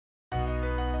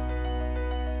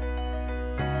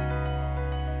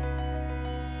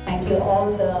thank you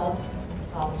all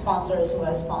the sponsors who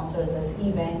have sponsored this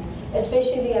event.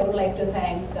 Especially I would like to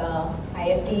thank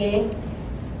IFTA,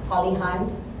 Holly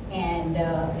Hunt, and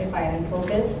Refine and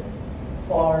Focus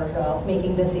for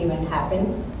making this event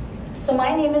happen. So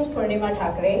my name is Purnima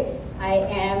Thakre. I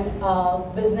am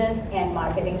a business and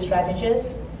marketing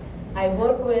strategist. I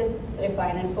work with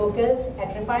Refine and Focus.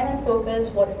 At Refine and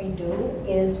Focus, what we do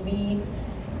is we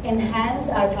enhance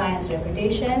our clients'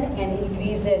 reputation and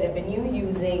increase their revenue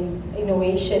using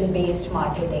innovation-based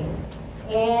marketing.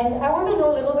 And I want to know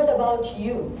a little bit about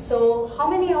you. So how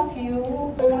many of you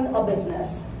own a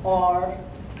business or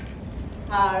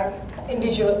are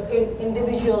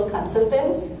individual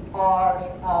consultants or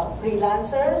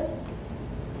freelancers?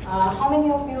 How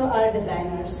many of you are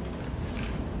designers?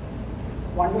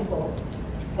 Wonderful.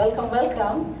 Welcome,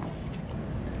 welcome.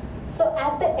 So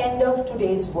at the end of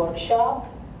today's workshop,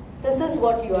 this is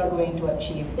what you are going to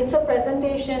achieve. It's a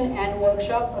presentation and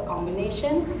workshop, a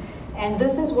combination, and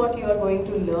this is what you are going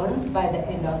to learn by the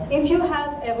end of. If you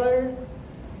have ever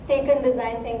taken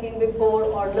design thinking before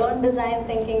or learned design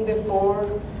thinking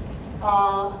before,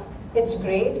 it's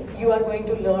great. You are going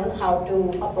to learn how to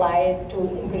apply it to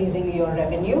increasing your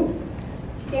revenue.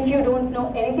 If you don't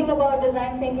know anything about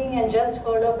design thinking and just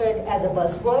heard of it as a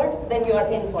buzzword, then you are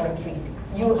in for a treat.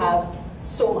 You have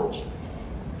so much.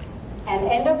 And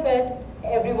end of it,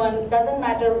 everyone, doesn't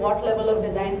matter what level of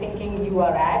design thinking you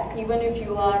are at, even if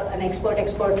you are an expert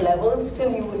level,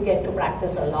 still you will get to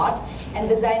practice a lot. And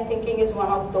design thinking is one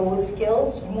of those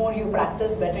skills. The more you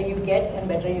practice, better you get and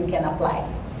better you can apply.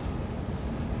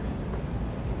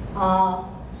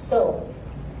 So,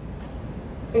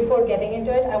 before getting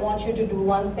into it, I want you to do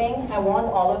one thing. I want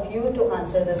all of you to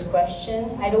answer this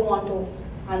question. I don't want you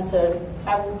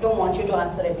to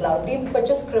answer it loudly, but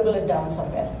just scribble it down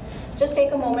somewhere. Just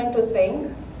take a moment to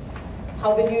think,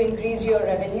 how will you increase your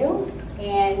revenue,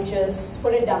 and just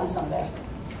put it down somewhere.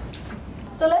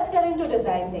 So let's get into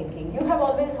design thinking. You have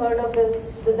always heard of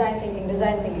this design thinking.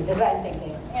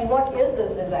 And what is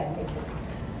this design thinking?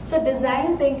 So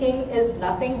design thinking is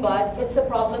nothing but, it's a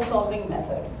problem-solving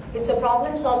method. It's a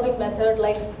problem-solving method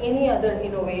like any other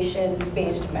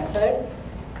innovation-based method.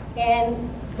 And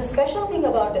the special thing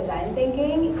about design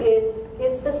thinking,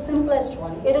 it's the simplest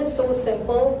one. It is so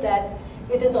simple that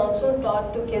it is also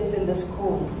taught to kids in the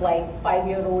school, like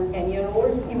 5-year-old,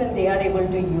 10-year-olds, even they are able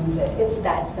to use it. It's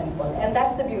that simple, and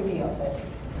that's the beauty of it.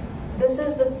 This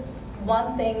is the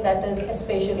one thing that is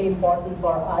especially important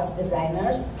for us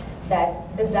designers,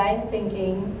 that design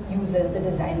thinking uses the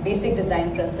basic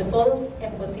design principles,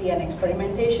 empathy and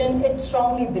experimentation. It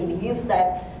strongly believes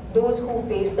that those who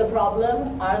face the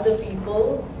problem are the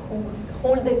people who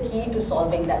hold the key to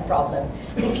solving that problem.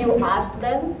 If you ask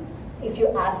them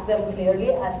clearly,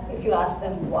 if you ask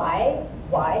them why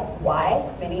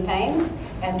many times,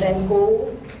 and then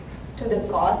go to the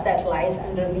cause that lies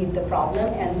underneath the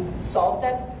problem and solve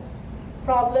that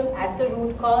problem at the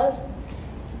root cause,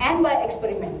 and by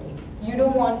experimenting. You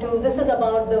don't want to, this is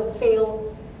about the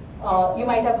fail, you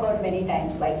might have heard many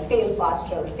times, like fail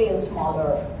faster, fail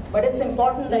smaller. But it's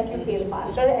important that you fail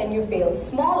faster and you fail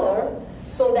smaller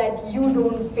so that you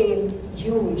don't fail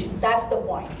huge. That's the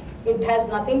point. It has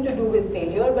nothing to do with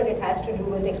failure, but it has to do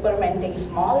with experimenting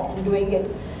small and doing it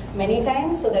many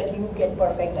times so that you get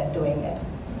perfect at doing it.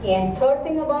 And third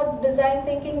thing about design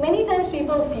thinking, many times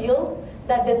people feel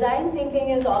that design thinking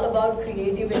is all about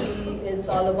creativity, it's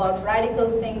all about radical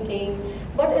thinking,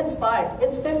 but it's part.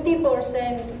 It's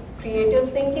 50%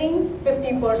 creative thinking,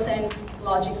 50%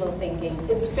 logical thinking.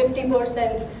 It's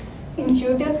 50%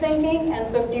 intuitive thinking and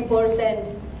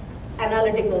 50%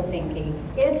 analytical thinking.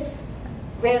 It's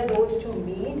where those two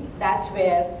meet, that's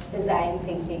where design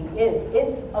thinking is.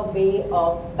 It's a way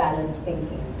of balanced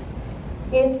thinking.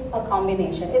 It's a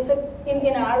combination.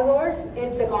 In our words,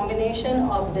 it's a combination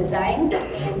of design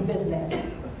and business,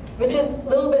 which is a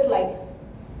little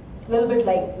bit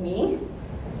like me.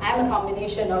 I'm a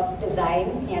combination of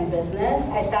design and business.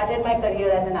 I started my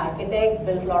career as an architect,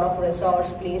 built a lot of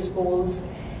resorts, play schools,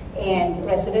 and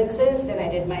residences. Then I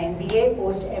did my MBA,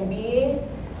 post-MBA.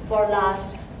 For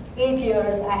last 8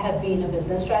 years, I have been a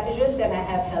business strategist, and I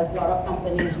have helped a lot of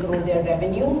companies grow their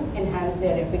revenue, enhance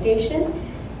their reputation.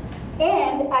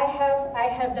 And I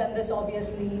have done this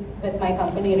obviously with my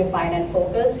company Refine and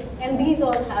Focus, and these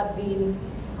all have been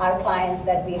our clients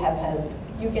that we have helped.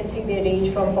 You can see they range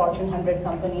from Fortune 100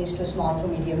 companies to small to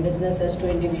medium businesses to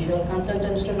individual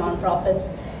consultants to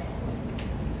nonprofits.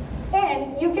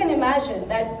 And you can imagine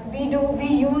that we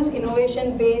use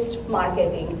innovation-based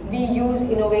marketing. We use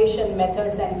innovation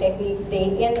methods and techniques day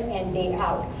in and day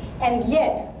out. And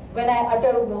yet, when I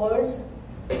utter words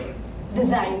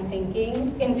design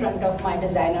thinking in front of my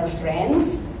designer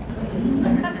friends.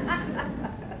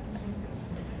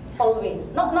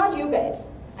 Always. Not you guys.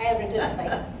 I have written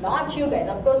like, not you guys,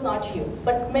 of course not you.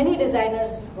 But many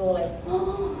designers go like,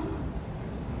 oh.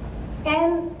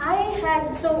 And I had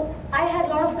a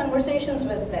lot of conversations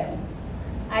with them.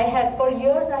 For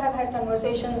years I have had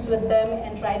conversations with them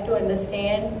and tried to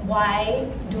understand why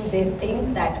do they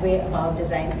think that way about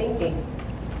design thinking.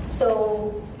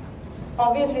 So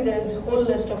obviously there is a whole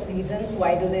list of reasons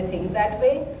why do they think that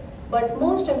way. But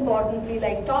most importantly,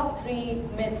 like top 3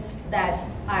 myths that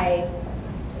I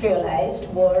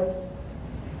realized were,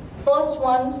 first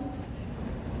one,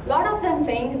 a lot of them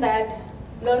think that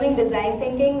learning design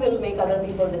thinking will make other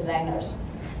people designers.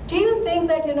 Do you think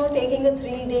that taking a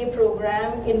 3-day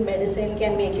program in medicine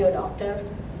can make you a doctor?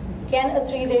 Can a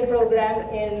 3-day program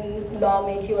in law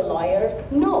make you a lawyer?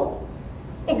 No.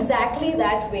 Exactly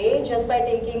that way, just by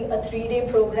taking a 3-day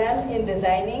program in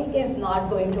designing is not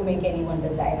going to make anyone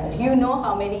designer. You know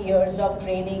how many years of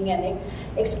training and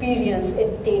experience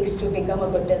it takes to become a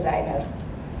good designer.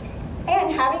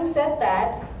 And having said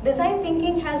that, design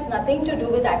thinking has nothing to do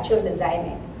with actual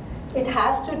designing. It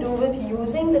has to do with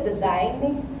using the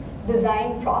design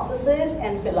processes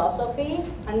and philosophy,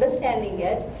 understanding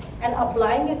it, and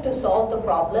applying it to solve the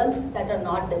problems that are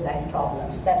not design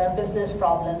problems, that are business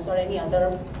problems or any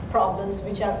other problems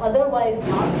which are otherwise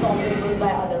not solvable by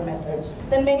other methods.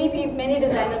 Then many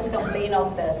designers complain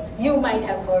of this. You might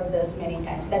have heard this many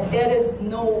times, that there is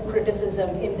no criticism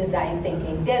in design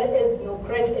thinking. There is no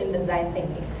crit in design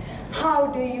thinking. How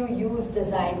do you use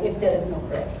design if there is no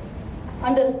crit?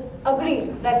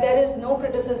 Agreed that there is no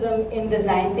criticism in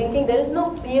design thinking. There is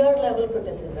no peer level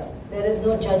criticism. There is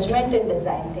no judgment in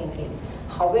design thinking.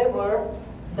 However,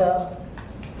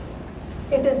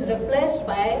 it is replaced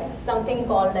by something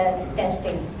called as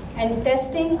testing. And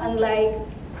testing, unlike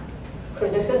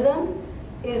criticism,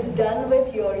 is done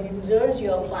with your users,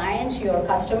 your clients, your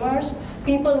customers,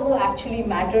 people who actually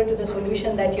matter to the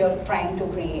solution that you're trying to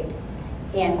create.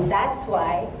 And that's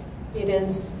why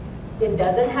it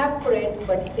doesn't have crit,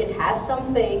 but it has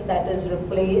something that is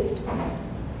replaces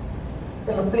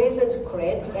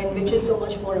crit, and which is so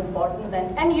much more important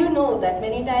than, and you know that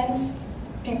many times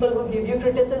people who give you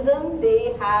criticism,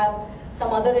 they have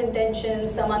some other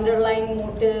intentions, some underlying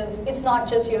motives. It's not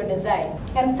just your design.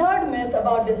 And third myth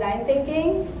about design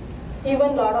thinking,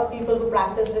 even a lot of people who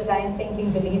practice design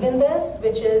thinking believe in this,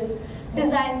 which is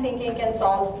design thinking can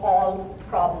solve all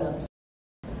problems.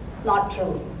 Not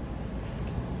true.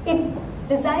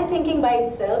 Design thinking by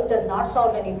itself does not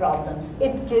solve any problems.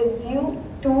 It gives you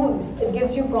tools, it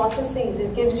gives you processes,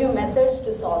 it gives you methods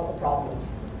to solve the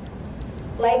problems,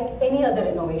 like any other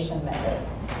innovation method.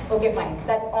 Okay, fine,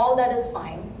 all that is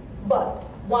fine, but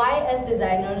why as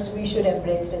designers we should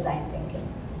embrace design thinking?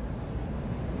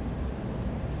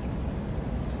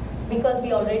 Because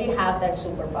we already have that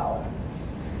superpower.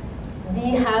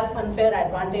 We have unfair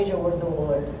advantage over the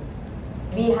world.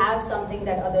 We have something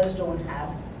that others don't have.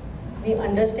 We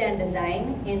understand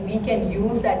design, and we can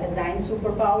use that design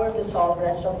superpower to solve the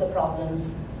rest of the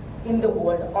problems in the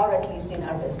world, or at least in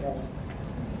our business.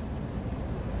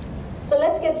 So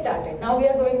let's get started. Now we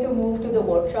are going to move to the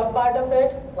workshop part of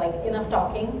it. Like, enough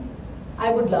talking. I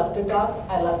would love to talk.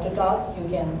 I love to talk. You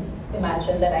can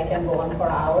imagine that I can go on for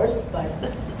hours, but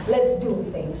let's do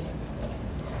things.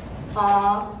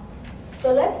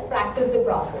 So let's practice the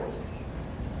process.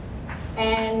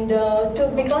 And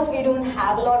because we don't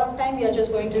have a lot of time, we are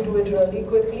just going to do it really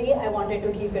quickly. I wanted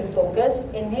to keep it focused,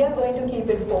 and we are going to keep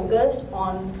it focused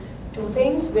on 2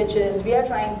 things, which is we are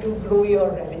trying to grow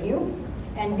your revenue,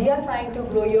 and we are trying to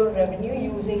grow your revenue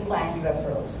using client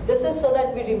referrals. This is so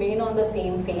that we remain on the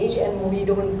same page and we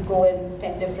don't go in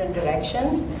 10 different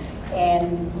directions,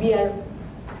 and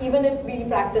even if we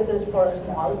practice this for a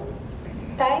small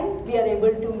time, we are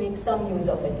able to make some use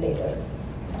of it later.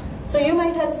 So you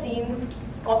might have seen,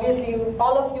 obviously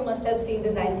all of you must have seen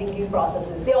design thinking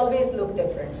processes. They always look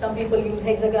different. Some people use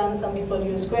hexagons, some people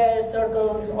use squares,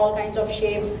 circles, all kinds of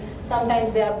shapes.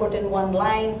 Sometimes they are put in one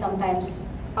line, sometimes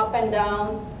up and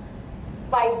down,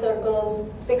 5 circles,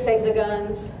 6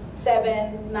 hexagons,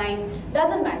 7, 9,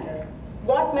 doesn't matter.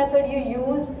 What method you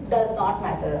use does not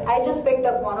matter. I just picked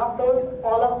up one of those,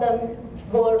 all of them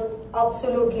were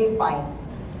absolutely fine.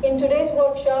 In today's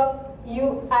workshop,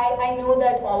 I know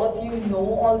that all of you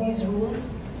know all these rules,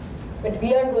 but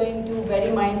we are going to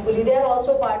very mindfully, they are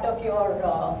also part of your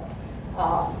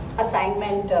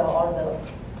assignment or the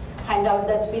handout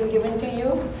that's been given to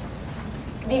you.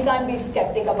 We can't be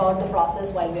skeptic about the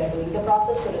process while we are doing the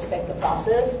process, so respect the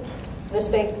process,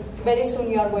 respect very soon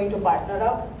you are going to partner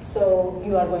up, so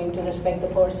you are going to respect the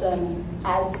person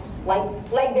as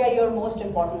like they are your most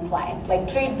important client.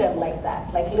 Like treat them like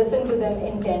that. Like listen to them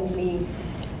intently.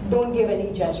 Don't give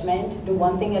any judgment. Do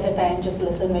one thing at a time. Just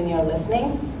listen when you're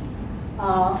listening.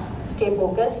 Stay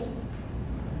focused.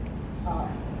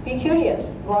 Be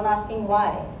curious. Go on asking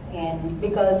why. And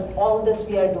because all this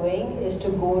we are doing is to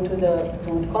go to the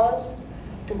root cause,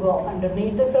 to go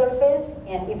underneath the surface,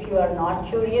 and if you are not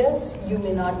curious, you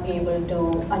may not be able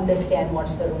to understand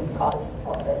what's the root cause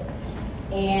of it.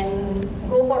 And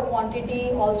go for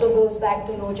quantity also goes back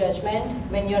to no judgment.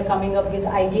 When you're coming up with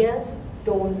ideas,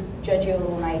 don't judge your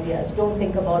own ideas. Don't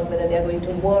think about whether they're going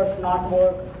to work, not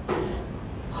work,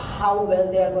 how well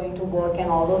they're going to work and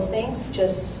all those things.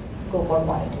 Just go for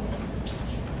quantity.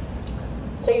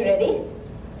 So you ready?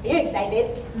 Are you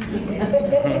excited?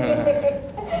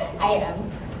 I am.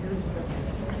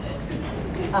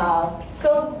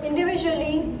 So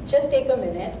individually, just take a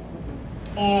minute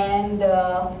and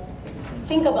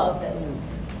think about this.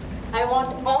 I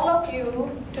want all of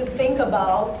you to think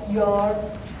about your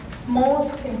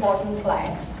most important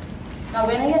client. Now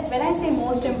when I say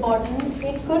most important,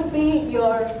 it could be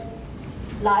your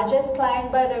largest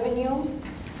client by revenue.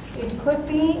 It could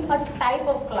be a type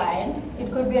of client. It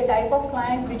could be a type of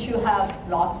client which you have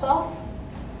lots of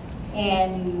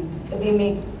and they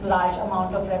make large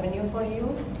amount of revenue for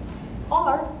you.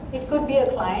 Or it could be a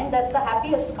client that's the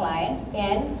happiest client,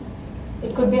 and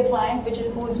it could be a client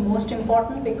who is most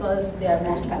important because they are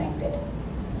most connected.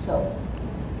 So,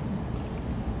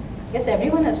 yes,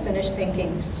 everyone has finished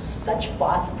thinking. Such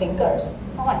fast thinkers.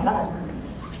 Oh my God.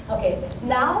 Okay,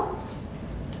 now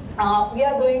we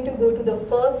are going to go to the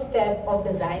first step of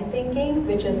design thinking,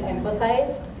 which is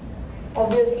empathize.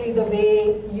 Obviously, the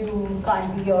way you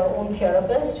can't be your own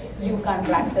therapist, you can't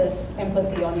practice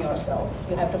empathy on yourself.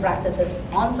 You have to practice it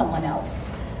on someone else.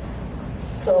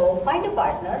 So find a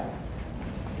partner.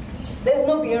 There's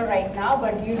no beer right now,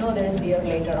 but you know there is beer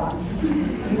later on.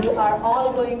 You are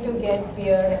all going to get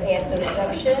beer at the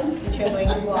reception, which you're going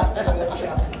to go after the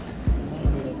workshop.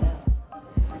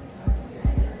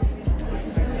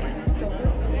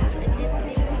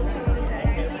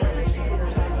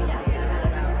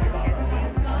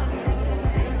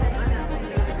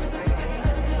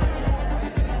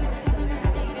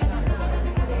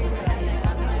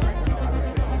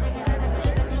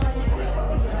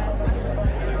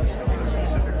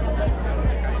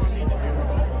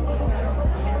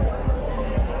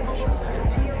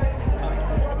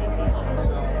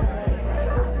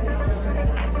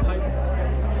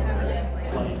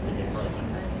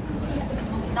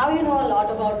 Now you know a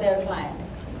lot about their client.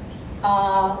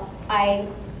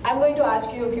 I'm going to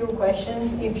ask you a few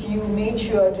questions if you made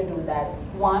sure to do that.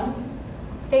 One,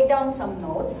 take down some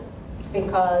notes,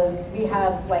 because we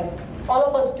have, like, all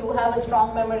of us do have a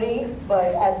strong memory,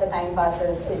 but as the time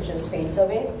passes, it just fades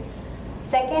away.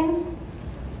 Second,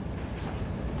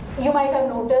 you might have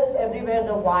noticed everywhere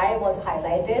the why was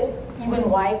highlighted. Even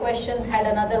why questions had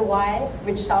another why,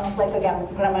 which sounds like a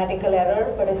grammatical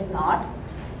error, but it's not.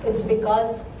 It's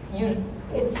because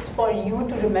it's for you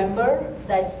to remember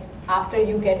that after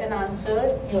you get an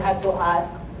answer, you have to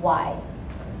ask why.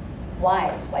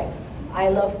 Why? Like, I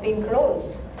love pink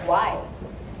rose. Why?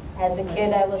 As a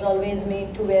kid, I was always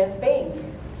made to wear pink.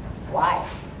 Why?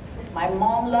 My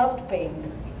mom loved pink.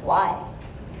 Why?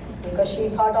 Because she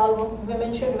thought all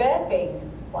women should wear pink.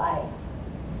 Why?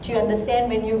 Do you understand?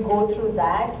 When you go through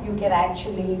that, you can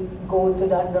actually go to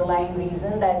the underlying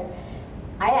reason that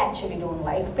I actually don't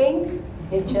like pink.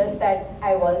 It's just that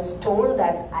I was told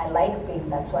that I like pink,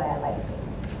 that's why I like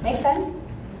pink. Make sense?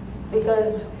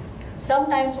 Because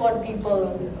sometimes what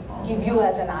people give you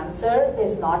as an answer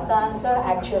is not the answer,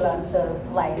 actual answer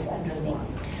lies underneath.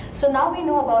 So now we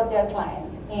know about their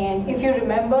clients, and if you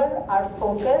remember, our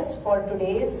focus for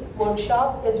today's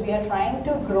workshop is we are trying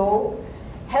to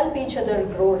help each other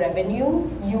grow revenue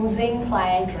using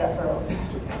client referrals.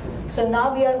 So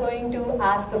now we are going to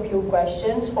ask a few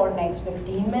questions for next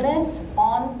 15 minutes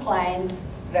on client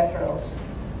referrals.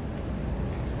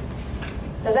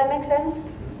 Does that make sense?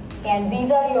 And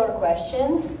these are your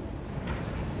questions.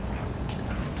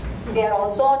 They are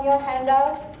also on your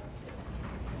handout.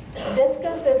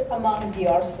 Discuss it among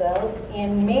yourself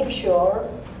and make sure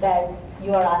that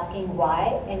you are asking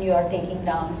why and you are taking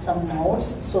down some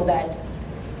notes so that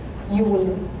you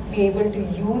will be able to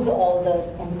use all this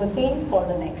empathy for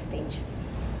the next stage.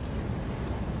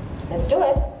 Let's do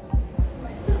it.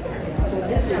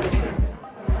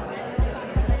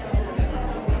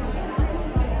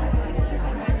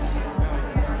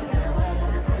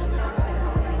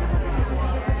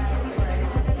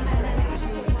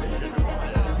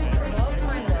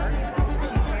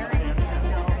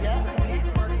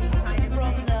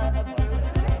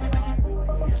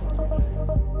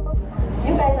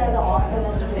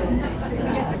 awesomest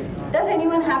group. Does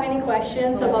anyone have any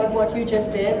questions about what you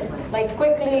just did? Like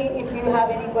quickly, if you have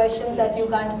any questions that you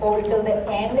can't hold till the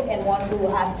end and want to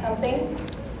ask something.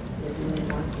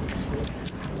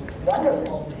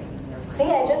 Wonderful. See,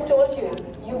 I just told you,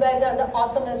 you guys are the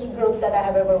awesomest group that I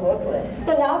have ever worked with.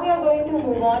 So now we are going to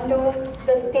move on to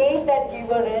the stage that we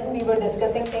were in. We were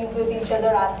discussing things with each other,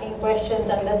 asking questions,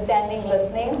 understanding,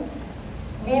 listening.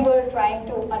 We were trying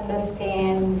to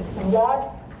understand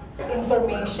what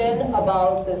information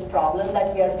about this problem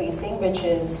that we are facing, which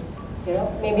is,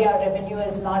 maybe our revenue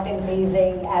is not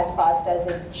increasing as fast as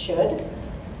it should.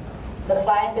 The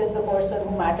client is the person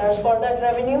who matters for that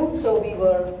revenue, so we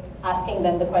were asking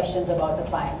them the questions about the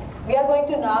client. We are going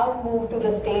to now move to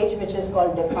the stage which is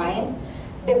called define.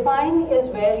 Define is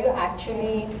where you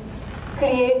actually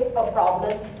create a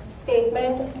problem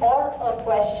statement or a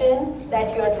question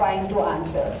that you are trying to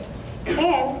answer.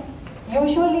 And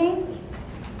usually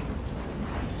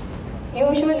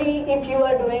if you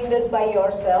are doing this by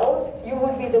yourself, you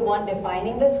would be the one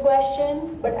defining this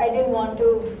question, but I didn't want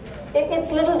to.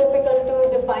 It's a little difficult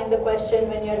to define the question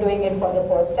when you're doing it for the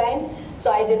first time,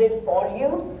 so I did it for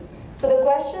you. So the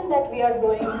question that we are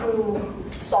going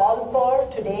to solve for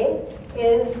today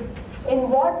is, in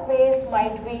what ways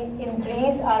might we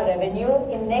increase our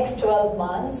revenue in next 12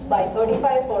 months by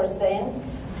 35%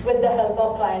 with the help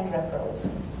of client referrals?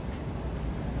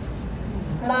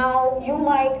 Now, you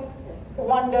might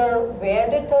wonder, where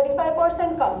did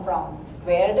 35% come from?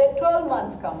 Where did 12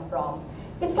 months come from?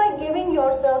 It's like giving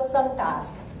yourself some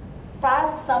task.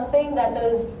 Task something that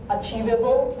is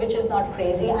achievable, which is not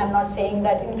crazy. I'm not saying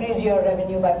that increase your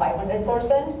revenue by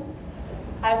 500%.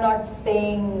 I'm not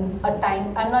saying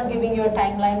I'm not giving you a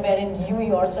timeline wherein you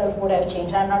yourself would have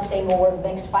changed. I'm not saying over the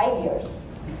next 5 years.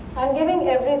 I'm giving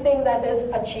everything that is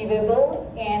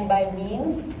achievable and by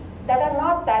means that are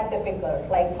not that difficult.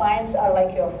 Like clients are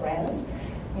like your friends.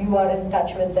 You are in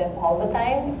touch with them all the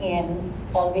time, and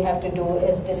all we have to do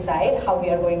is decide how we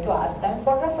are going to ask them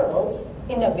for referrals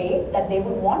in a way that they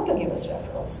would want to give us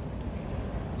referrals.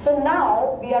 So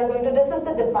now we are going to, this is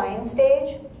the define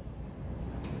stage.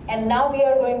 And now we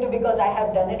are going to, because I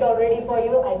have done it already for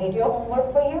you, I did your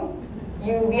homework for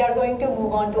you, we are going to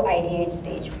move on to ideate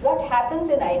stage. What happens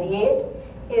in ideate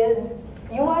is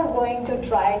you are going to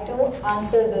try to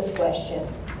answer this question.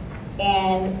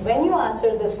 And when you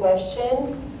answer this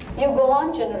question, you go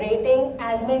on generating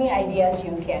as many ideas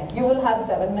you can. You will have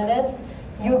 7 minutes.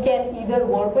 You can either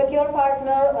work with your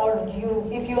partner, or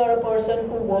if you are a person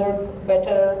who works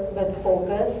better with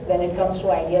focus when it comes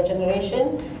to idea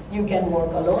generation, you can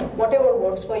work alone. Whatever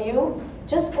works for you,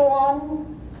 just go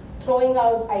on throwing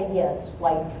out ideas.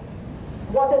 Like,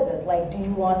 what is it? Like, do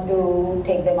you want to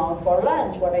take them out for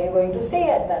lunch? What are you going to say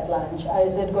at that lunch?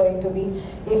 Is it going to be,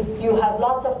 if you have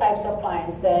lots of types of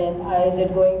clients, then is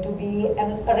it going to be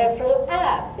a referral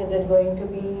app? Is it going to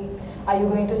be, are you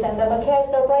going to send them a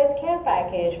surprise care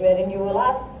package wherein you will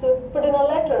ask to put in a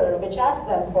letter which asks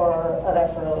them for a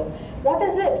referral? What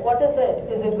is it? What is it?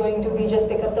 Is it going to be just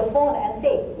pick up the phone and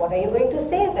say, what are you going to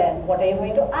say then? What are you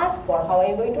going to ask for? How are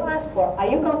you going to ask for? Are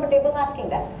you comfortable asking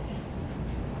that?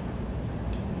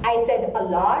 I said a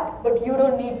lot, but you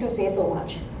don't need to say so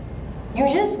much.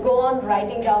 You just go on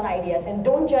writing down ideas, and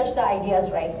don't judge the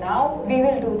ideas right now. We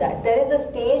will do that. There is a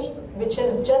stage which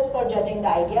is just for judging the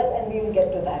ideas, and we will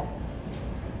get to that.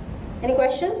 Any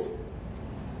questions?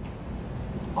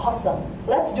 Awesome.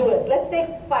 Let's do it. Let's take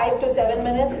 5 to 7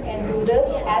 minutes and do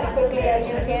this as quickly as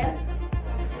you can.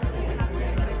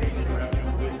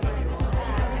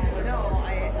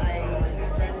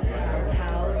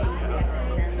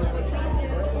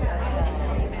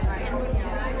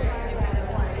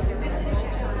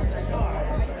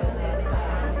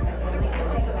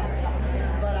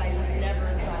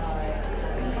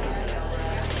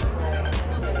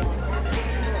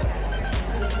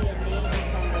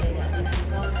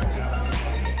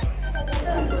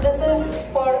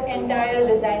 Entire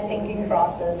design thinking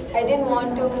process. I didn't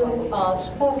want to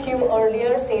spook you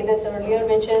earlier, say this earlier,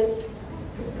 which is,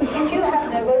 if you have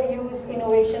never used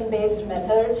innovation-based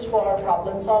methods for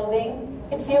problem solving,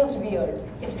 it feels weird.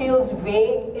 It feels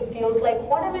vague. It feels like,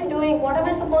 what am I doing? What am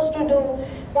I supposed to do?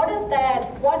 What is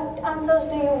that? What answers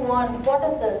do you want? What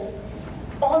is this?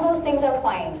 All those things are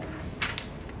fine.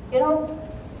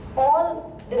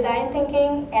 All design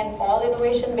thinking and all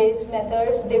innovation-based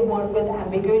methods, they work with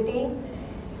ambiguity.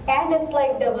 And it's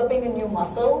like developing a new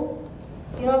muscle.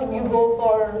 You go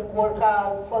for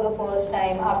workout for the first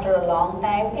time after a long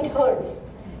time. It hurts.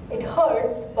 It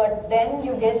hurts, but then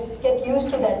you get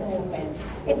used to that movement.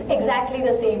 It's exactly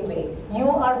the same way. You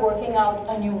are working out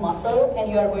a new muscle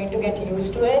and you are going to get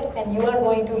used to it, and you are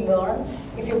going to learn.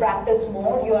 If you practice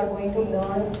more, you are going to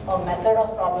learn a method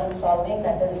of problem solving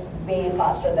that is way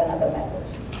faster than other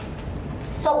methods.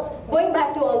 So going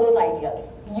back to all those ideas,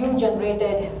 you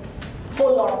generated a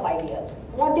whole lot of ideas.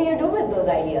 What do you do with those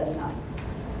ideas now?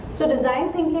 So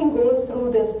design thinking goes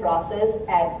through this process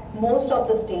at most of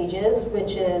the stages,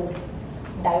 which is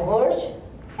diverge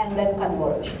and then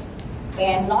converge.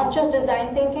 And not just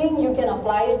design thinking, you can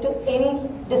apply it to any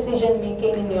decision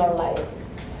making in your life.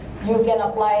 You can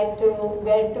apply it to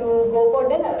where to go for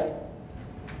dinner.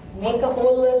 Make a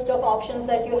whole list of options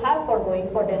that you have for going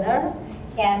for dinner,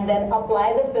 and then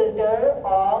apply the filter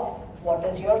of what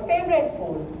is your favorite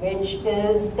food, which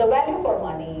is the value for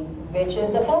money, which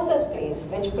is the closest place,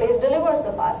 which place delivers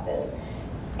the fastest,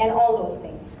 and all those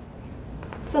things.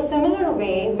 So similar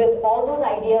way, with all those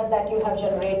ideas that you have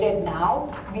generated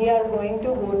now, we are going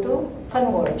to go to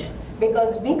converge,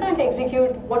 because we can't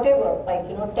execute whatever, like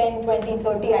 10, 20,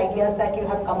 30 ideas that you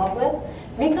have come up with.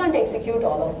 We can't execute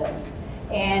all of them.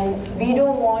 And we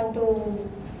don't want to,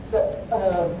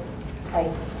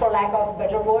 for lack of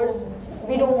better words,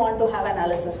 we don't want to have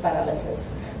analysis paralysis.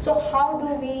 So how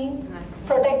do we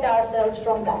protect ourselves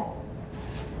from that?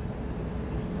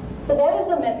 So there is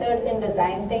a method in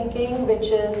design thinking which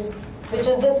is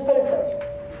this filter.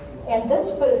 And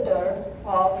this filter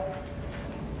of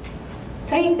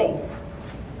three things,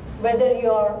 whether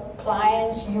your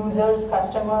clients, users,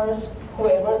 customers,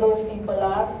 whoever those people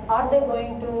are they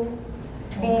going to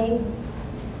be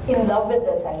in love with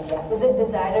this idea? Is it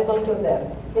desirable to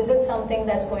them? Is it something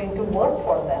that's going to work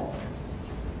for them?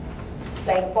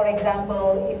 Like, for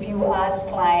example, if you asked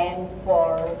client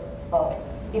for,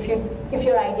 if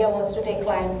your idea was to take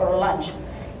client for a lunch,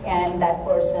 and that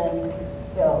person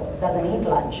doesn't eat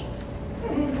lunch,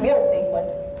 weird thing,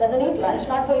 but doesn't eat lunch,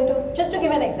 not going to, just to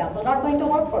give an example, not going to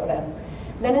work for them,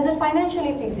 then is it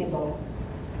financially feasible?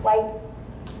 Like,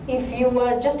 if you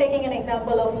were just taking an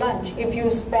example of lunch, if you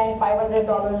spend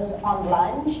 $500 on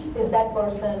lunch, is that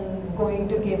person going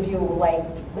to give you like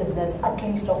business at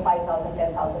least of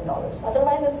 $5,000, $10,000?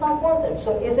 Otherwise, it's not worth it.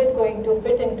 So is it going to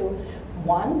fit into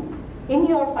one, in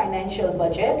your financial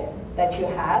budget that you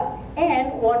have,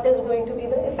 and what is going to be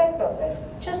the effect of it?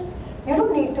 Just, you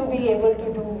don't need to be able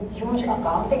to do huge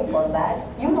accounting for that.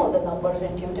 You know the numbers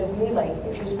intuitively, like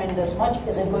if you spend this much,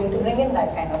 is it going to bring in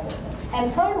that kind of business?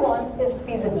 And third one is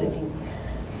feasibility.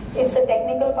 It's a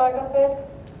technical part of it.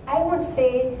 I would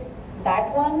say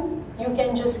that one, you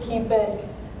can just keep it,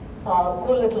 go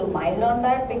a little mild on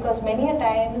that, because many a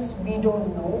times we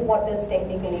don't know what is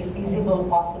technically feasible,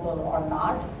 possible or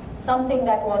not. Something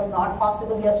that was not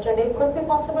possible yesterday could be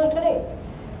possible today.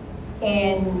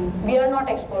 And we are not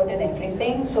expert in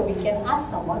everything, so we can ask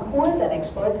someone who is an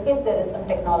expert if there is some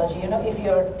technology. If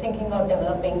you're thinking of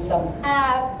developing some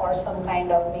app or some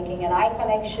kind of making an eye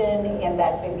connection, and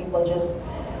that way people just,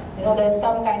 there's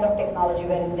some kind of technology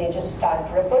where they just start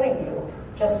referring you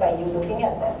just by you looking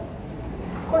at them.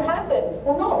 Could happen,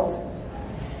 who knows?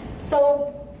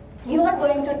 So you are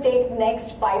going to take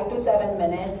next 5 to 7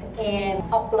 minutes and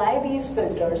apply these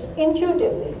filters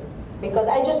intuitively. Because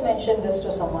I just mentioned this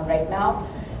to someone right now.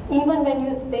 Even when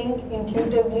you think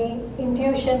intuitively,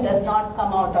 intuition does not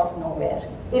come out of nowhere.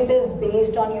 It is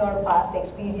based on your past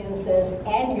experiences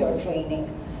and your training.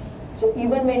 So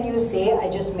even when you say, I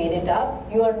just made it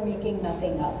up, you are making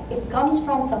nothing up. It comes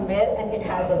from somewhere and it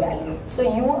has a value. So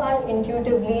you are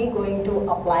intuitively going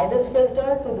to apply this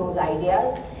filter to those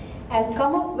ideas and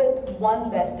come up with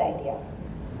one best idea.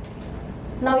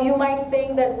 Now you might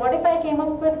think that, what if I came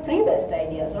up with 3 best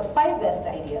ideas or 5 best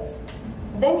ideas?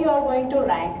 Then you are going to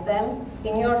rank them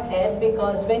in your head,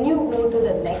 because when you go to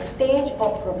the next stage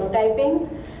of prototyping,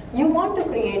 you want to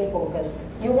create focus.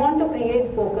 You want to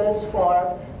create focus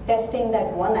for testing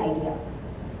that one idea.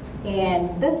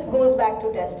 And this goes back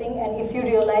to testing, and if you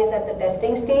realize at the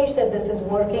testing stage that this is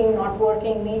working, not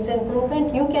working, needs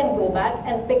improvement, you can go back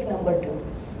and pick number 2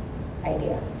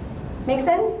 idea. Make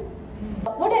sense?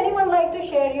 Would anyone like to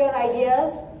share your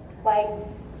ideas? Like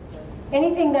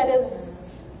anything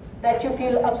that you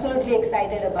feel absolutely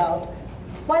excited about?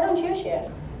 Why don't you share?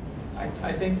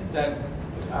 I think that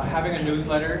having a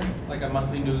newsletter, like a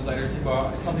monthly newsletter to go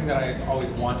out, it's something that I always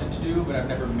wanted to do, but I've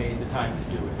never made the time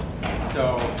to do it.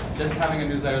 So just having a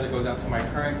newsletter that goes out to my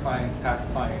current clients,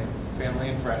 past clients, family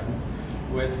and friends,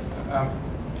 with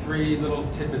 3 little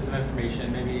tidbits of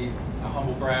information, maybe a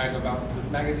humble brag about this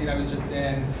magazine I was just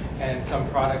in, and some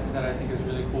product that I think is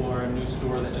really cool, or a new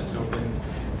store that just opened,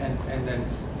 and then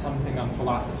something on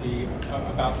philosophy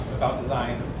about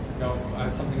design,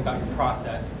 something about your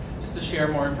process, just to share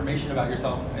more information about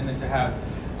yourself, and then to have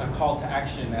a call to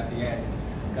action at the end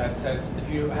that says, if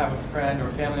you have a friend or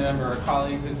family member or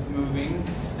colleague who's moving,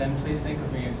 then please think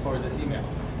of me and forward this email.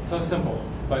 So simple,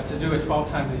 but to do it 12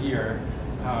 times a year,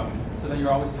 so that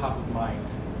you're always top of mind.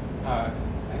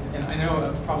 And I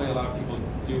know probably a lot of people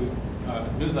do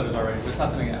newsletters already, but it's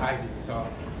not something that I do, so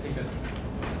I think that's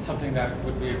something that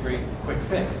would be a great quick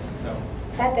fix. So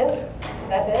that is.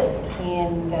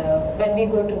 And when we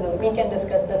go to we can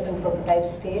discuss this in prototype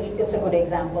stage. It's a good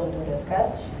example to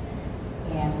discuss.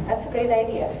 And that's a great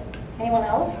idea. Anyone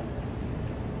else?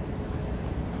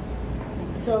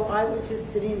 So I was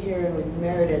just sitting here with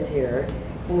Meredith here,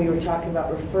 and we were talking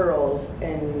about referrals,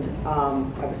 and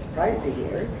I was surprised to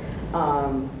hear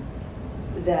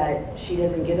that she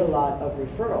doesn't get a lot of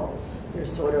referrals. They're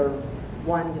sort of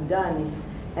ones and dones,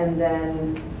 and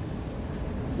then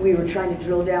we were trying to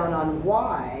drill down on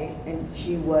why, and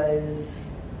she was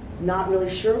not really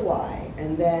sure why.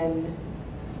 And then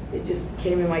it just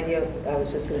came in my idea, I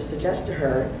was just going to suggest to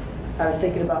her, I was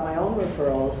thinking about my own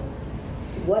referrals.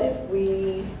 What if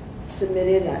we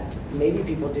submitted, maybe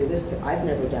people do this, but I've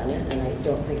never done it, and I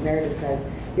don't think Meredith has,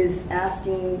 is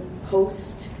asking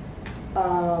post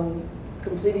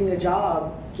completing the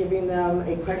job, giving them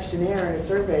a questionnaire and a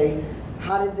survey.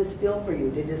 How did this feel for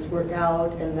you? Did this work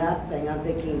out? And that thing, I'm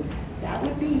thinking, that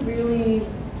would be really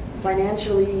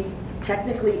financially,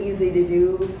 technically easy to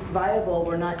do, viable.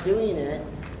 We're not doing it.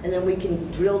 And then we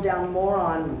can drill down more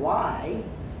on why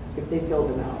if they fill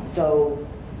them out. So,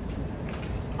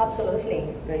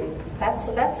 absolutely. Right. That's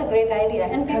a great idea.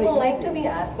 And people like to be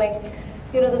asked, like,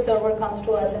 the server comes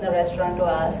to us in the restaurant to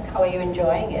ask, how are you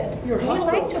enjoying it? Your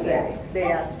hospital stay, they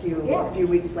ask you a few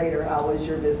weeks later, how was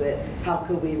your visit? How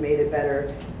could we have made it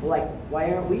better? Like,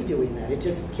 why aren't we doing that? It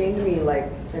just came to me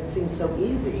like, that seems so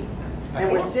easy.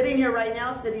 And we're sitting here right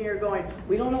now, going,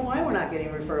 we don't know why we're not getting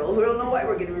referrals. We don't know why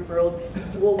we're getting referrals.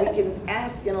 Well, we can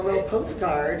ask in a little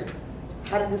postcard,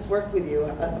 how did this work with you?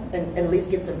 And at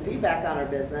least get some feedback on our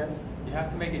business. you have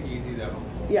to make it easy, though.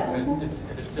 Yeah.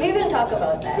 We will talk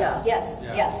about that. Yeah. Yes,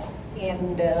 Yeah. yes.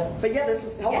 And But yeah, this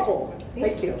was helpful. Yeah.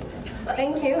 Thank you.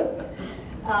 Thank you.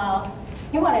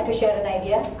 You wanted to share an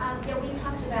idea? Yeah, we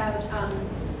talked about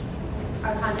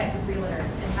our contacts with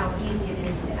realtors and how easy it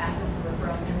is to ask them for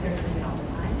referrals because they're doing it all the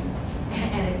time.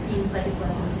 And it seems like it's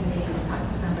less intimidating to talk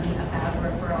to somebody about a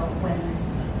referral when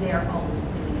they're always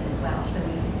doing it as well. So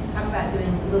we talk about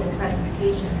doing little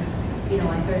presentations,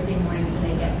 on Thursday mornings when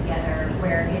they get together,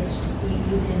 where you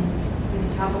can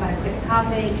talk about a quick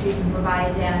topic, you can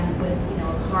provide them with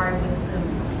a card with some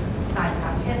 5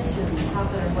 top tips and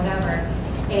chocolate or whatever,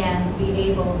 and be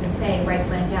able to say right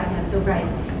blank out, so guys,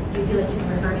 do you feel like you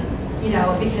can refer me?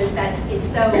 Because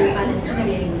it's so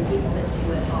unintimidating to people that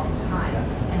do it all the time,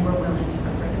 and we're willing to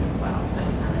refer them as well. So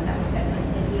that was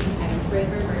an easy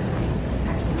icebreaker versus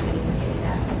actually face-to-face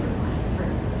asking for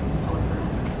a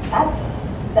referral.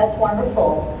 That's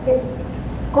wonderful.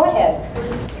 Go ahead.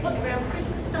 Around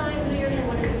Christmas time, New Year's, I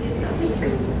wanted to give something to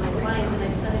my clients, and I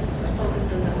decided to just focus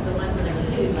on the ones that I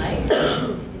really like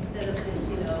instead of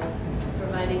just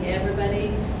providing everybody.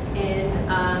 And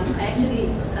I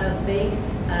actually baked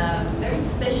very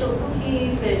special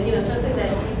cookies, and something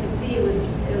that you could see it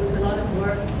was a lot of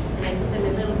work, and I put them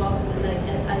in little boxes,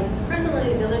 and I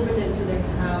personally delivered them to their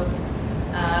house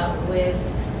with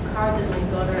cards that my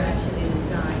daughter actually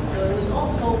designed. So it was all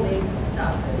homemade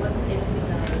stuff. It wasn't anything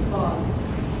that I bought.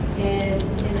 And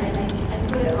I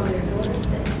put it on their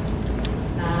doorstep.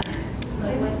 So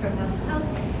I went from house to house.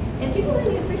 And people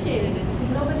really appreciated it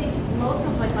because most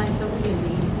of my clients don't really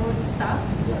need more stuff.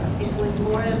 It was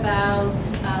more about,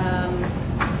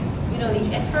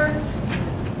 the effort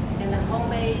and the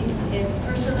homemade and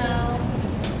personal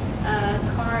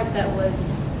card that was,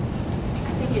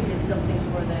 I think it did something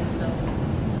for them.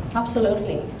 So.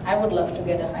 Absolutely. I would love to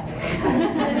get a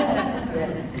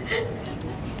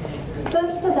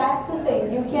So that's the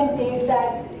thing. You can take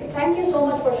that. Thank you so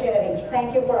much for sharing.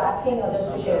 Thank you for asking others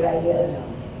to share ideas.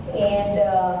 And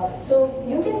so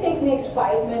you can take next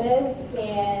 5 minutes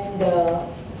and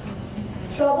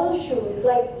troubleshoot.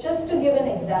 Like, just to give an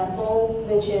example,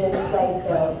 which is like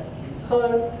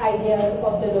her ideas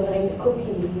of delivering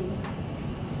cookies.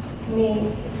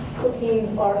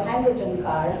 Cookies or handwritten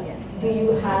cards, do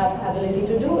you have ability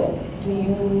to do it? Do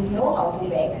you know how to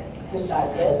bake to start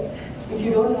with? If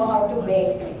you don't know how to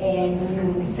bake and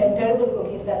you send terrible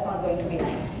cookies, that's not going to be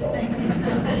nice. So.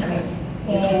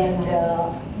 And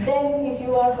then if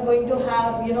you are going to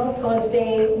have,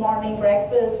 Thursday morning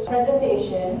breakfast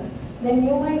presentation, then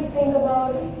you might think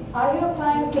about, are the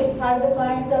clients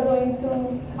are going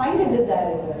to find it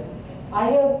desirable? Are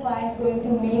your clients going to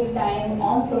make time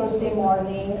on Thursday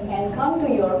morning and come to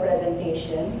your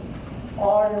presentation?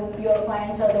 or your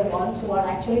clients are the ones who are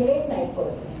actually late night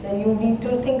persons, then you need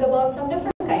to think about some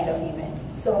different kind of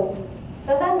event. So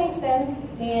does that make sense?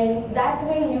 In that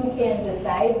way you can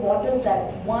decide what is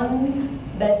that one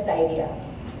best idea.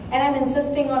 And I'm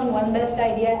insisting on one best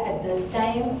idea at this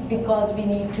time because we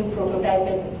need to prototype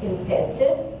it and test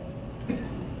it.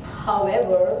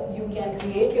 However, you can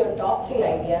create your top 3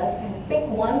 ideas and pick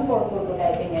one for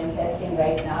prototyping and testing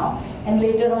right now. And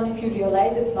later on, if you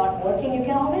realize it's not working, you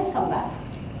can always come back.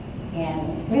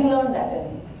 And we'll learn that.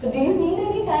 So do you need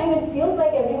any time? It feels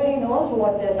like everybody knows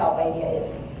what their top idea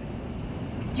is.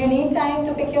 Do you need time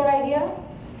to pick your idea?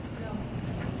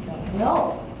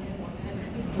 No.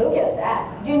 Look at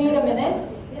that. Do you need a minute?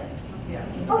 Yeah.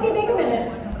 Okay, take a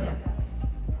minute.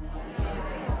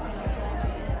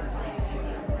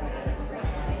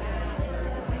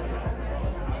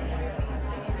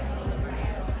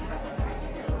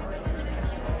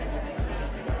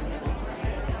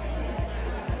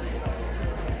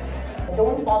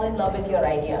 Don't fall in love with your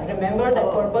idea. Remember, the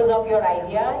purpose of your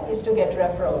idea is to get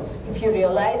referrals. If you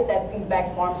realize that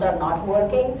feedback forms are not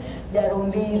working, they're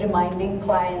only reminding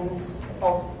clients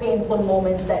of painful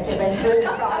moments that they went through in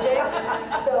the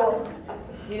project. So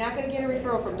you're not going to get a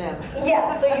referral from them.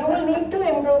 Yeah, so you will need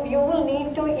to improve. You will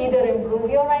need to either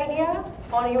improve your idea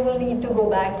or you will need to go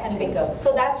back and pick up.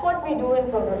 So that's what we do in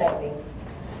prototyping.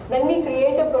 When we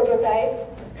create a prototype,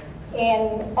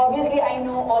 and obviously I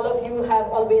know all of you have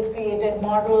always created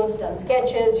models, done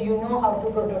sketches, you know how to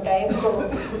prototype. So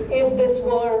if this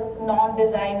were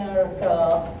non-designer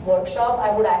workshop,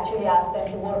 I would actually ask them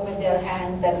to work with their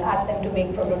hands and ask them to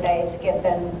make prototypes, get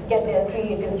their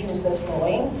creative juices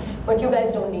flowing. But you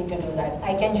guys don't need to do that.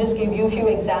 I can just give you a few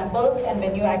examples, and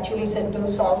when you actually sit to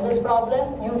solve this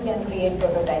problem, you can create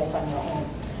prototypes on your own.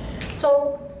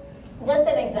 So just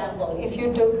an example, if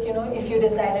you took, if you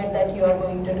decided that you are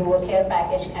going to do a care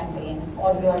package campaign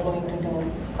or you are going to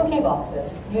do cookie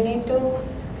boxes, you need to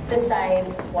decide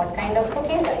what kind of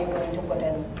cookies are you going to put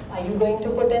in. Are you going to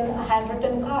put in a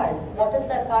handwritten card? What is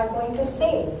that card going to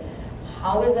say?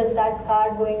 How is it that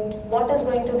card what is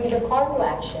going to be the call to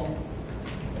action?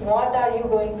 What are you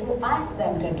going to ask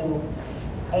them to do?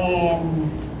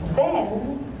 And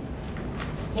then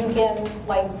you can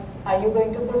are you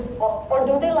going to put, or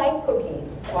do they like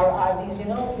cookies? Or are these,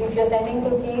 if you're sending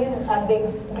cookies, are they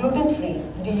gluten-free?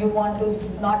 Do you want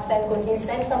to not send cookies,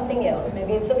 send something else?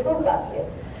 Maybe it's a fruit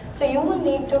basket. So you will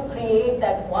need to create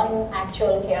that one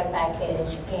actual care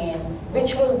package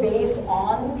which will base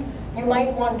on, you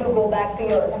might want to go back to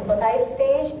your empathize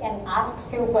stage and ask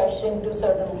few questions to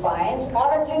certain clients,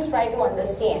 or at least try to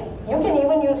understand. You can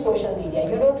even use social media.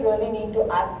 You don't really need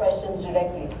to ask questions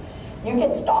directly. You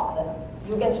can stalk them.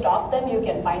 You can stalk them, you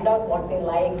can find out what they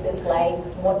like, dislike,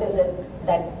 what is it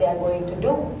that they are going to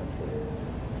do.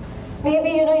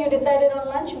 Maybe, you decided on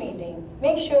lunch meeting.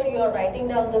 Make sure you are writing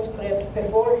down the script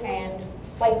beforehand.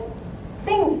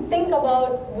 Think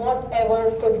about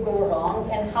whatever could go wrong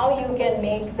and how you can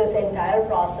make this entire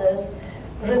process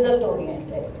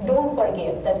result-oriented. Don't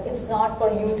forget that it's not for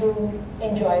you to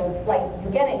enjoy,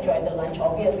 you can enjoy the lunch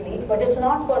obviously, but it's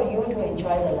not for you to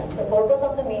enjoy the lunch. The purpose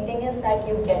of the meeting is that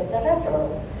you get the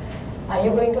referral. Are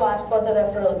you going to ask for the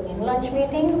referral in lunch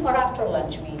meeting or after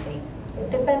lunch meeting?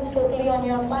 It depends totally on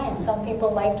your client. Some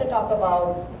people like to talk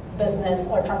about business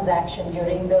or transaction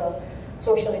during the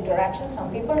social interaction.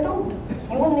 Some people don't.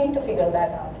 You will need to figure that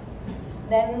out.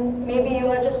 Then maybe you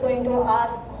are just going to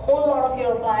ask whole lot of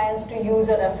your clients to use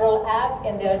a referral app,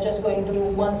 and they're just going to,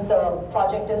 once the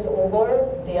project is over,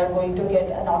 they are going to get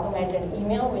an automated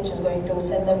email which is going to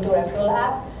send them to referral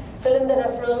app, fill in the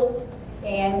referral,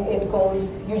 and it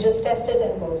goes, you just test it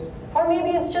and goes. Or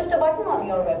maybe it's just a button on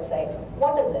your website.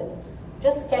 What is it?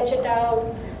 Just sketch it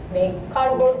out, make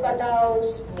cardboard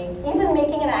cutouts, even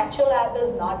making an actual app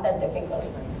is not that difficult.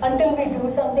 Until we do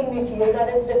something, we feel that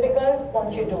it's difficult.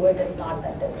 Once you do it, it's not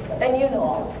that difficult. And you know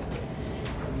all.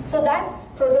 So that's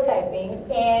prototyping,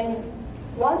 and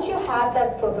once you have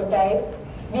that prototype,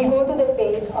 we go to the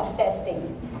phase of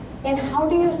testing. And how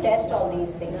do you test all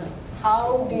these things?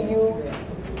 How do you...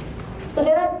 So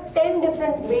there are 10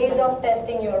 different ways of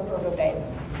testing your prototype.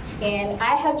 And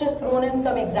I have just thrown in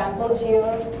some examples here.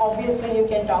 Obviously, you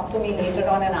can talk to me later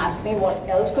on and ask me what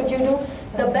else could you do.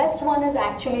 The best one is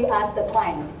actually ask the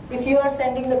client. If you are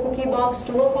sending the cookie box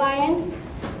to a client,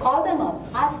 call them up,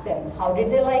 ask them, how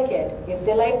did they like it? If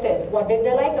they liked it, what did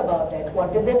they like about it?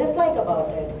 What did they dislike about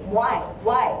it? Why?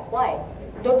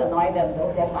 Don't annoy them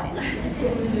though, they're clients.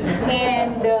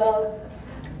 And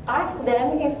ask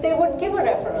them if they would give a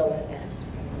referral.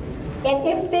 And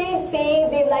if they say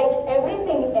they like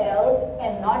everything else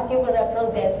and not give a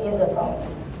referral, there is a problem.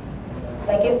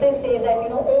 Like if they say that,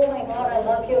 oh my God, I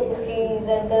love your cookies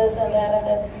and this and that and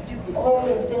that,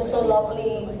 oh, they're so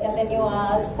lovely, and then you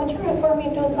ask, would you refer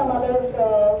me to some other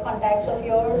contacts of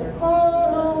yours?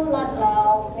 Oh, no, not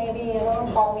now. Maybe,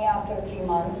 call me after 3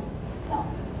 months. No.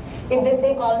 If they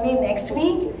say call me next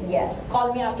week, yes.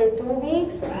 Call me after 2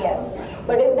 weeks, yes.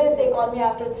 But if they say call me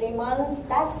after 3 months,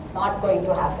 that's not going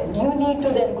to happen. You need to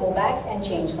then go back and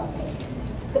change something.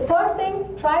 The third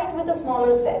thing, try it with a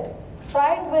smaller set.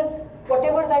 Try it with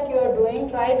whatever that you are doing.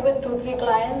 Try it with 2-3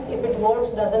 clients. If it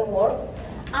works, doesn't work,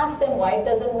 ask them why it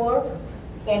doesn't work.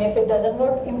 And if it doesn't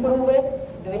work, improve it,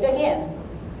 do it again.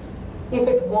 If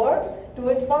it works, do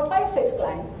it for 5-6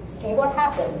 clients. See what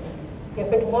happens.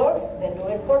 If it works, then do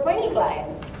it for 20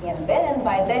 clients. And then,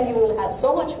 by then, you will have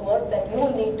so much work that you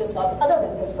will need to solve other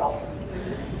business problems.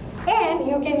 And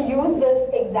you can use this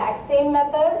exact same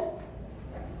method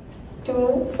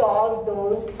to solve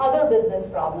those other business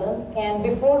problems. And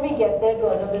before we get there to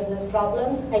other business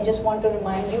problems, I just want to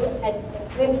remind you,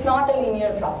 it's not a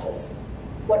linear process.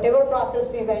 Whatever process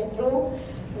we went through,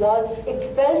 it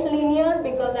felt linear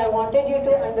because I wanted you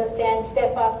to understand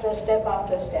step after step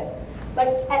after step. But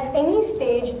at any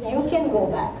stage, you can go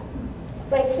back.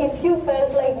 Like if you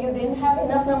felt like you didn't have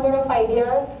enough number of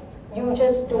ideas, you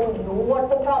just don't know what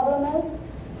the problem is,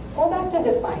 go back to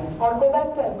define or go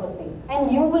back to empathy. And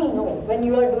you will know, when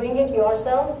you are doing it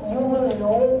yourself, you will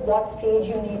know what stage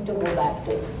you need to go back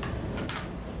to.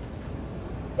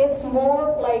 It's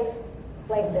more like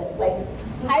this. Like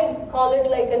I call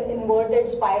it like an inverted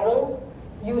spiral.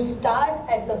 You start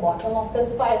at the bottom of the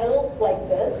spiral like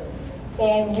this,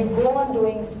 and you go on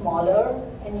doing smaller,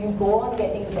 and you go on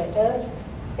getting better,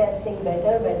 testing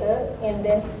better, and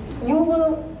then you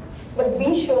will, but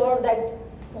be sure that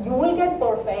you will get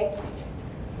perfect,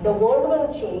 the world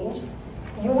will change,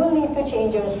 you will need to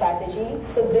change your strategy.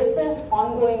 So this is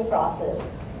ongoing process.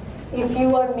 If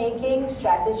you are making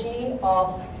strategy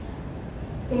of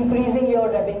increasing your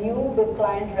revenue with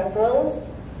client referrals,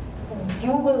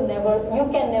 you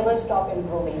can never stop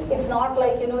improving. It's not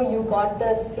like, you got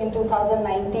this in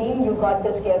 2019, you got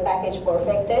this care package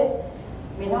perfected,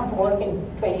 may not work in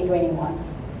 2021.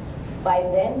 By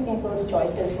then, people's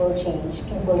choices will change,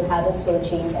 people's habits will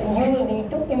change, and you will need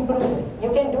to improve it.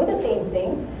 You can do the same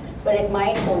thing, but it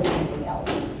might hold something else.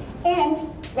 And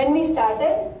when we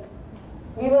started,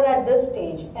 we were at this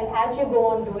stage, and as you go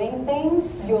on doing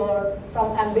things,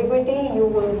 from ambiguity, you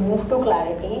will move to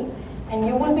clarity, and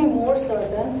you will be more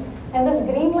certain. And this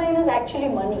green line is actually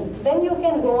money. Then you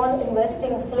can go on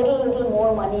investing little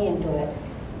more money into it.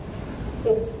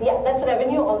 That's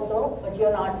revenue also, but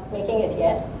you're not making it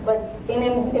yet. But in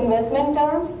investment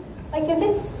terms, like you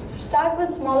can start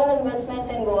with smaller investment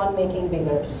and go on making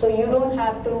bigger. So you don't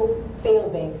have to fail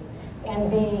big and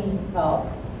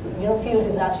feel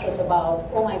disastrous about,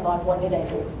 oh my God, what did I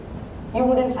do? You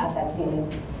wouldn't have that feeling.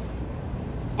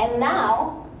 And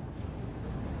now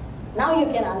you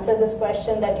can answer this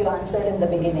question that you answered in the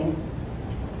beginning,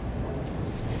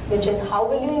 which is, how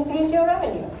will you increase your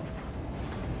revenue?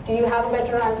 Do you have a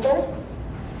better answer?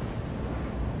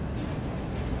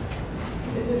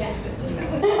 Yes.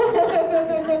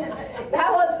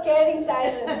 That was scary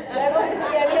silence. That was the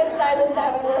scariest silence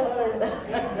I've ever heard.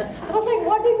 I was like,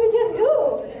 what did we just do?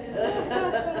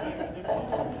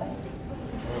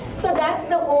 So that's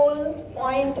the whole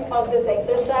point of this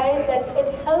exercise, that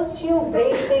it helps you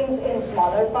break things in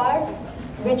smaller parts,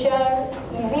 which are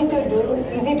easy to do,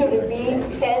 easy to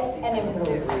repeat, test, and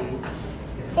improve.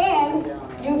 And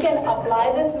you can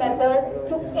apply this method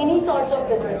to any sorts of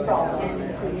business problems.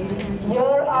 Here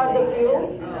are the few,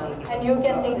 and you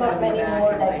can think of many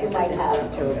more that you might have.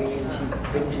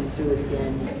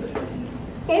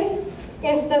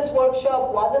 If this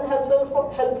workshop wasn't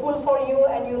helpful for you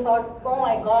and you thought, oh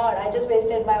my God, I just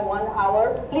wasted my 1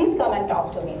 hour, please come and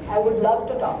talk to me. I would love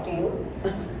to talk to you.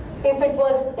 If it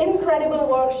was incredible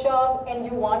workshop and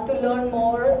you want to learn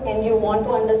more and you want to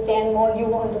understand more,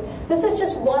 this is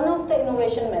just one of the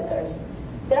innovation methods.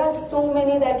 There are so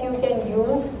many that you can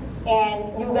use,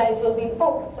 and you guys will be,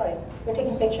 oh, sorry, you're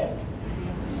taking a picture.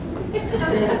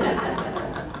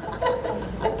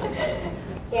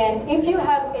 And if you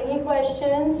have any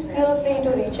questions, feel free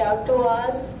to reach out to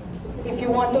us. If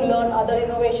you want to learn other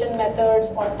innovation methods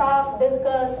or talk,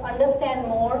 discuss, understand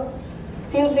more,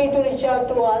 feel free to reach out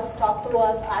to us, talk to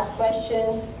us, ask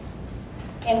questions,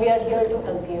 and we are here to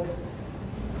help you.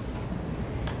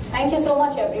 Thank you so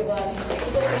much, everyone.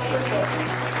 It's a pleasure.